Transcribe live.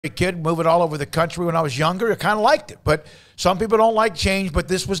kid moving all over the country when I was younger. I kind of liked it. But some people don't like change, but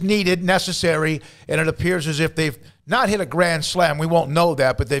this was needed, necessary, and it appears as if they've not hit a grand slam. We won't know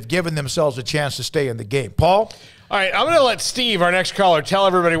that, but they've given themselves a chance to stay in the game. Paul? All right, I'm going to let Steve, our next caller, tell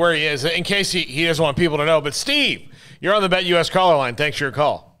everybody where he is in case he doesn't want people to know. But, Steve, you're on the BetUS caller line. Thanks for your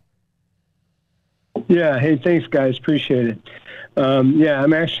call. Yeah, hey, thanks, guys. Appreciate it.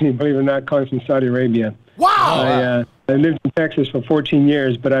 I'm actually, believe it or not, calling from Saudi Arabia. Wow! I lived in Texas for 14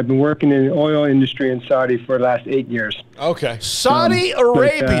 years, but I've been working in the oil industry in Saudi for the last 8 years. Okay. Saudi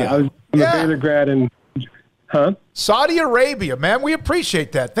Arabia. I'm a Baylor grad and Saudi Arabia, man. We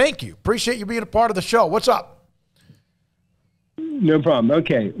appreciate that. Thank you. Appreciate you being a part of the show. What's up? No problem.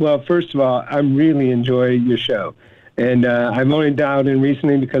 Okay. Well, first of all, I really enjoy your show. And I've only dialed in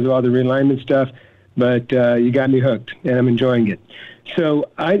recently because of all the realignment stuff, but you got me hooked, and I'm enjoying it. So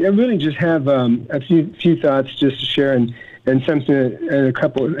I really just have a few thoughts just to share and something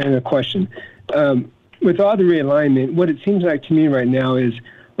and a question. With all the realignment, what it seems like to me right now is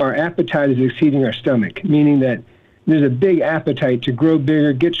our appetite is exceeding our stomach, meaning that there's a big appetite to grow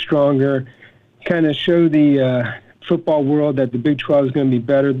bigger, get stronger, kind of show the football world that the Big 12 is going to be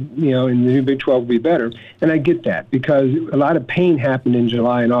better, and the new Big 12 will be better. And I get that because a lot of pain happened in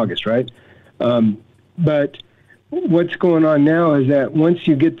July and August, right? But what's going on now is that once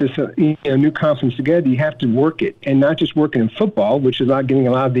you get this new conference together, you have to work it, and not just working in football, which is not getting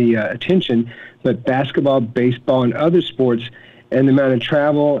a lot of the attention, but basketball, baseball, and other sports, and the amount of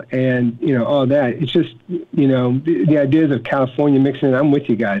travel and all that. It's just the ideas of California mixing it. I'm with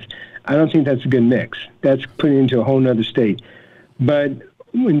you guys. I don't think that's a good mix. That's putting it into a whole nother state. But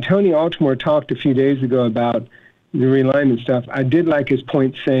when Tony Altimore talked a few days ago about the realignment stuff, I did like his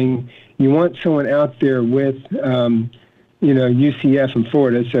point saying you want someone out there with, UCF in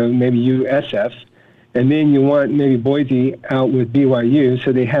Florida, so maybe USF, and then you want maybe Boise out with BYU,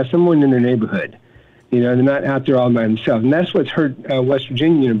 so they have someone in their neighborhood. They're not out there all by themselves. And that's what's hurt West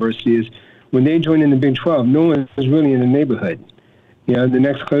Virginia University is when they joined in the Big 12, no one was really in the neighborhood. The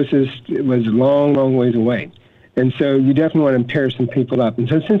next closest was a long, long ways away. And so you definitely want to pair some people up. And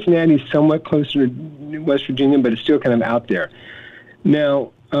so Cincinnati's somewhat closer to West Virginia, but it's still kind of out there.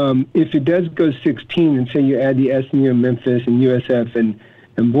 Now, if it does go 16, and say you add the SMU, Memphis, and USF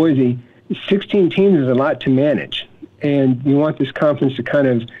and Boise, 16 teams is a lot to manage. And you want this conference to kind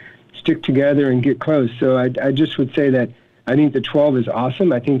of stick together and get close. So I just would say that I think the 12 is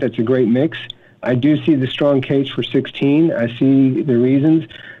awesome. I think that's a great mix. I do see the strong case for 16. I see the reasons.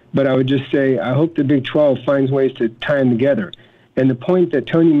 But I would just say I hope the Big 12 finds ways to tie them together. And the point that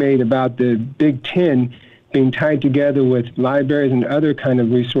Tony made about the Big 10 being tied together with libraries and other kind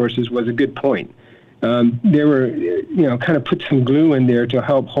of resources was a good point. They were, kind of put some glue in there to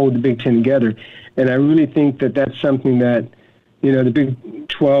help hold the Big 10 together. And I really think that that's something that, the Big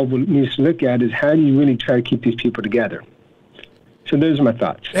 12 needs to look at is how do you really try to keep these people together? So those are my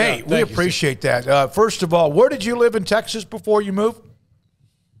thoughts. Hey, we appreciate that. First of all, where did you live in Texas before you moved?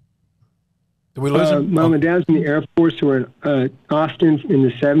 Did we lose him? Mom and Dad's in the Air Force who were in Austin in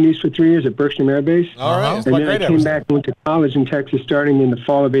the 70s for 3 years at Berkshire Air Base. All right. And then I came back and went to college in Texas starting in the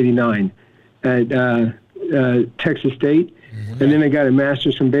fall of 89 at Texas State. Mm-hmm. And then I got a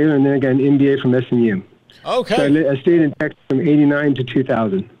master's from Baylor, and then I got an MBA from SMU. Okay. So I stayed in Texas from 89 to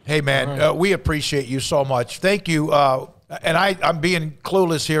 2000. Hey, man, we appreciate you so much. Thank you. And I'm being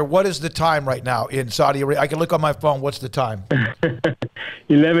clueless here. What is the time right now in Saudi Arabia? I can look on my phone. What's the time?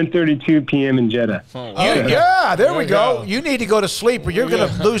 11:32 p.m. in Jeddah. There we go. You need to go to sleep or you're going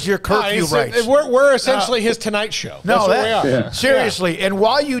to lose your curfew rights. We're essentially his Tonight Show. No, that's what we are. Seriously. Yeah. And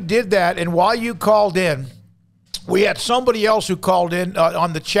while you did that and while you called in, we had somebody else who called in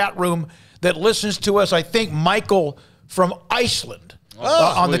on the chat room that listens to us, I think Michael from Iceland.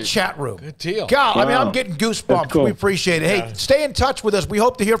 On the chat room. Good deal. God, wow. I mean, I'm getting goosebumps. Cool. We appreciate it. Hey, stay in touch with us. We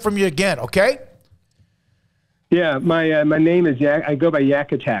hope to hear from you again, okay? Yeah, my name is Yak. I go by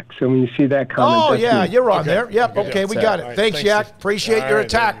Yak Attack, so when you see that comment. You're on there. Yep, okay, we got it. Right, thanks, Yak. Appreciate your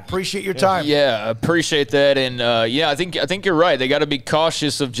attack. Baby. Appreciate your time. Yeah, appreciate that. And, I think you're right. They got to be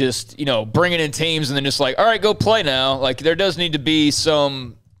cautious of just, bringing in teams and then just like, all right, go play now. Like, there does need to be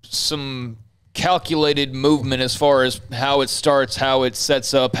some calculated movement as far as how it starts, how it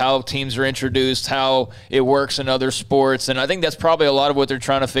sets up, how teams are introduced, how it works in other sports. And I think that's probably a lot of what they're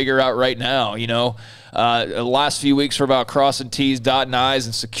trying to figure out right now. The last few weeks were about crossing T's, dotting I's,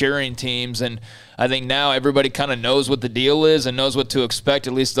 and securing teams. And I think now everybody kind of knows what the deal is and knows what to expect,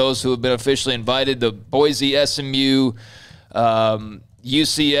 at least those who have been officially invited. The Boise, SMU, UCF,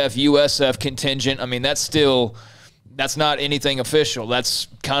 USF contingent, I mean, that's still – That's not anything official. That's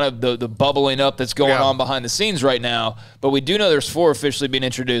kind of the bubbling up that's going on behind the scenes right now. But we do know there's 4 officially being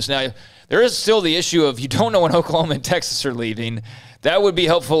introduced. Now, there is still the issue of you don't know when Oklahoma and Texas are leaving. That would be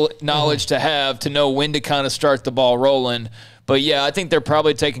helpful knowledge to have to know when to kind of start the ball rolling. But, yeah, I think they're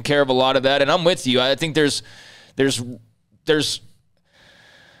probably taking care of a lot of that. And I'm with you. I think there's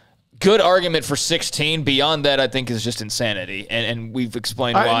good argument for 16. Beyond that, I think is just insanity, and we've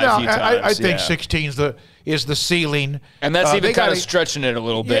explained why a few times. I think 16 is the ceiling, and that's even kind of stretching it a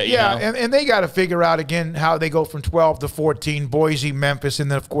little bit. Yeah, you know? and they got to figure out again how they go from 12 to 14. Boise, Memphis,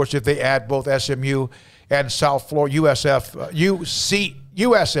 and then of course if they add both SMU and South Florida,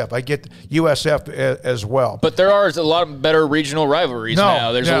 USF. I get USF as well. But there are a lot of better regional rivalries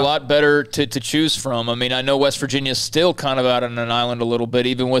now. There's a lot better to choose from. I mean, I know West Virginia's still kind of out on an island a little bit,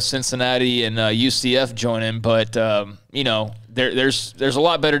 even with Cincinnati and UCF joining. But, you know, there's a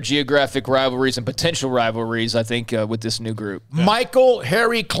lot better geographic rivalries and potential rivalries, I think, with this new group. Yeah. Michael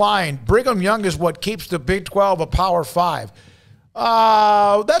Harry Klein. Brigham Young is what keeps the Big 12 a Power 5.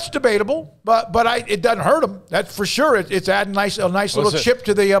 That's debatable, but it doesn't hurt them. That's for sure. It's adding a nice little chip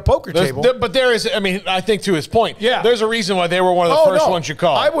to the poker table. But there is, I mean, I think to his point, there's a reason why they were one of the first ones you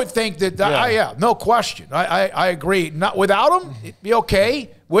called. I would think that, no question. I agree. Not without them, it'd be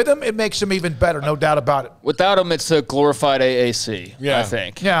okay. With them, it makes them even better, no doubt about it. Without them, it's a glorified AAC, I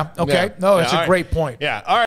think. Yeah, okay. No, it's a great point. Yeah, all right.